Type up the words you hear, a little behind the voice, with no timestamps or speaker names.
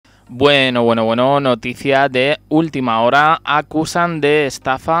Bueno, noticia de última hora. Acusan de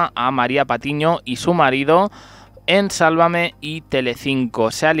estafa a María Patiño y su marido en Sálvame y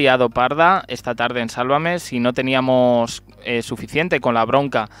Telecinco. Se ha liado parda esta tarde en Sálvame. Si no teníamos suficiente con la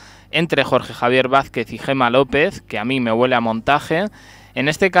bronca entre Jorge Javier Vázquez y Gema López, que a mí me huele a montaje, en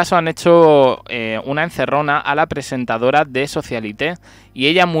este caso han hecho una encerrona a la presentadora de Socialité y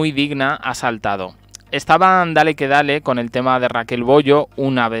ella, muy digna, ha saltado. Estaban dale que dale con el tema de Raquel Bollo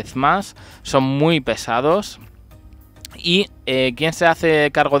una vez más, son muy pesados. Y ¿quién se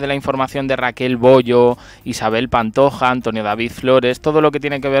hace cargo de la información de Raquel Bollo, Isabel Pantoja, Antonio David Flores, todo lo que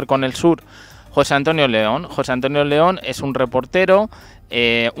tiene que ver con el sur? José Antonio León. José Antonio León es un reportero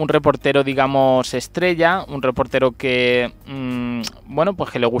digamos estrella, un reportero que, bueno,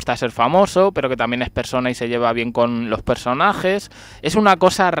 pues que le gusta ser famoso, pero que también es persona y se lleva bien con los personajes. Es una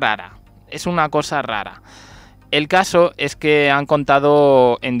cosa rara. Es una cosa rara. El caso es que han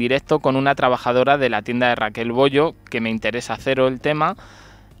contado en directo con una trabajadora de la tienda de Raquel Bollo, que me interesa cero el tema,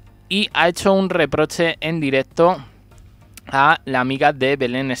 y ha hecho un reproche en directo a la amiga de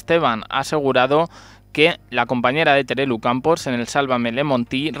Belén Esteban. Ha asegurado que la compañera de Terelu Campos en el Sálvame Le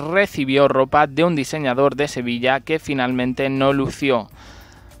Montí recibió ropa de un diseñador de Sevilla que finalmente no lució.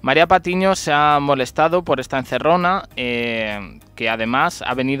 María Patiño se ha molestado por esta encerrona, que además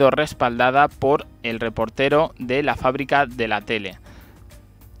ha venido respaldada por el reportero de la fábrica de la tele.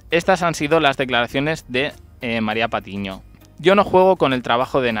 Estas han sido las declaraciones de María Patiño. Yo no juego con el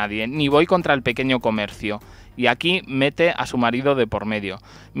trabajo de nadie, ni voy contra el pequeño comercio. Y aquí mete a su marido de por medio.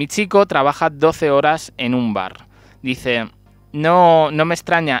 Mi chico trabaja 12 horas en un bar. Dice: No me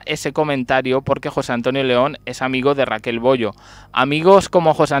extraña ese comentario porque José Antonio León es amigo de Raquel Bollo. Amigos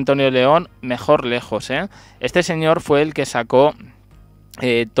como José Antonio León, mejor lejos, ¿eh? Este señor fue el que sacó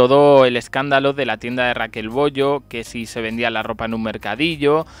todo el escándalo de la tienda de Raquel Bollo, que si se vendía la ropa en un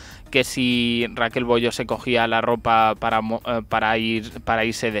mercadillo, que si Raquel Bollo se cogía la ropa para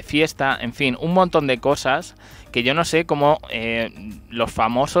irse de fiesta, en fin, un montón de cosas que yo no sé cómo los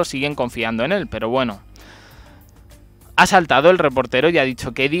famosos siguen confiando en él, pero bueno. Ha saltado el reportero y ha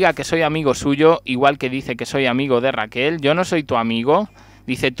dicho que diga que soy amigo suyo, igual que dice que soy amigo de Raquel. Yo no soy tu amigo.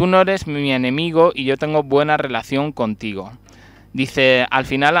 Dice: tú no eres mi enemigo y yo tengo buena relación contigo. Dice, al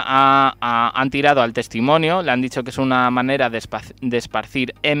final han tirado al testimonio, le han dicho que es una manera de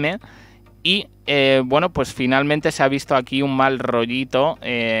esparcir M. Y bueno, pues finalmente se ha visto aquí un mal rollito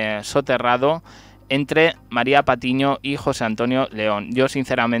soterrado entre María Patiño y José Antonio León. Yo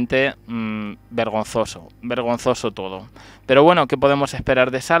sinceramente, vergonzoso todo. Pero bueno, ¿qué podemos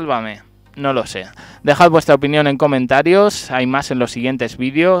esperar de Sálvame? No lo sé. Dejad vuestra opinión en comentarios, hay más en los siguientes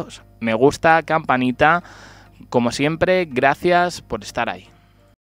vídeos. Me gusta, campanita. Como siempre, gracias por estar ahí.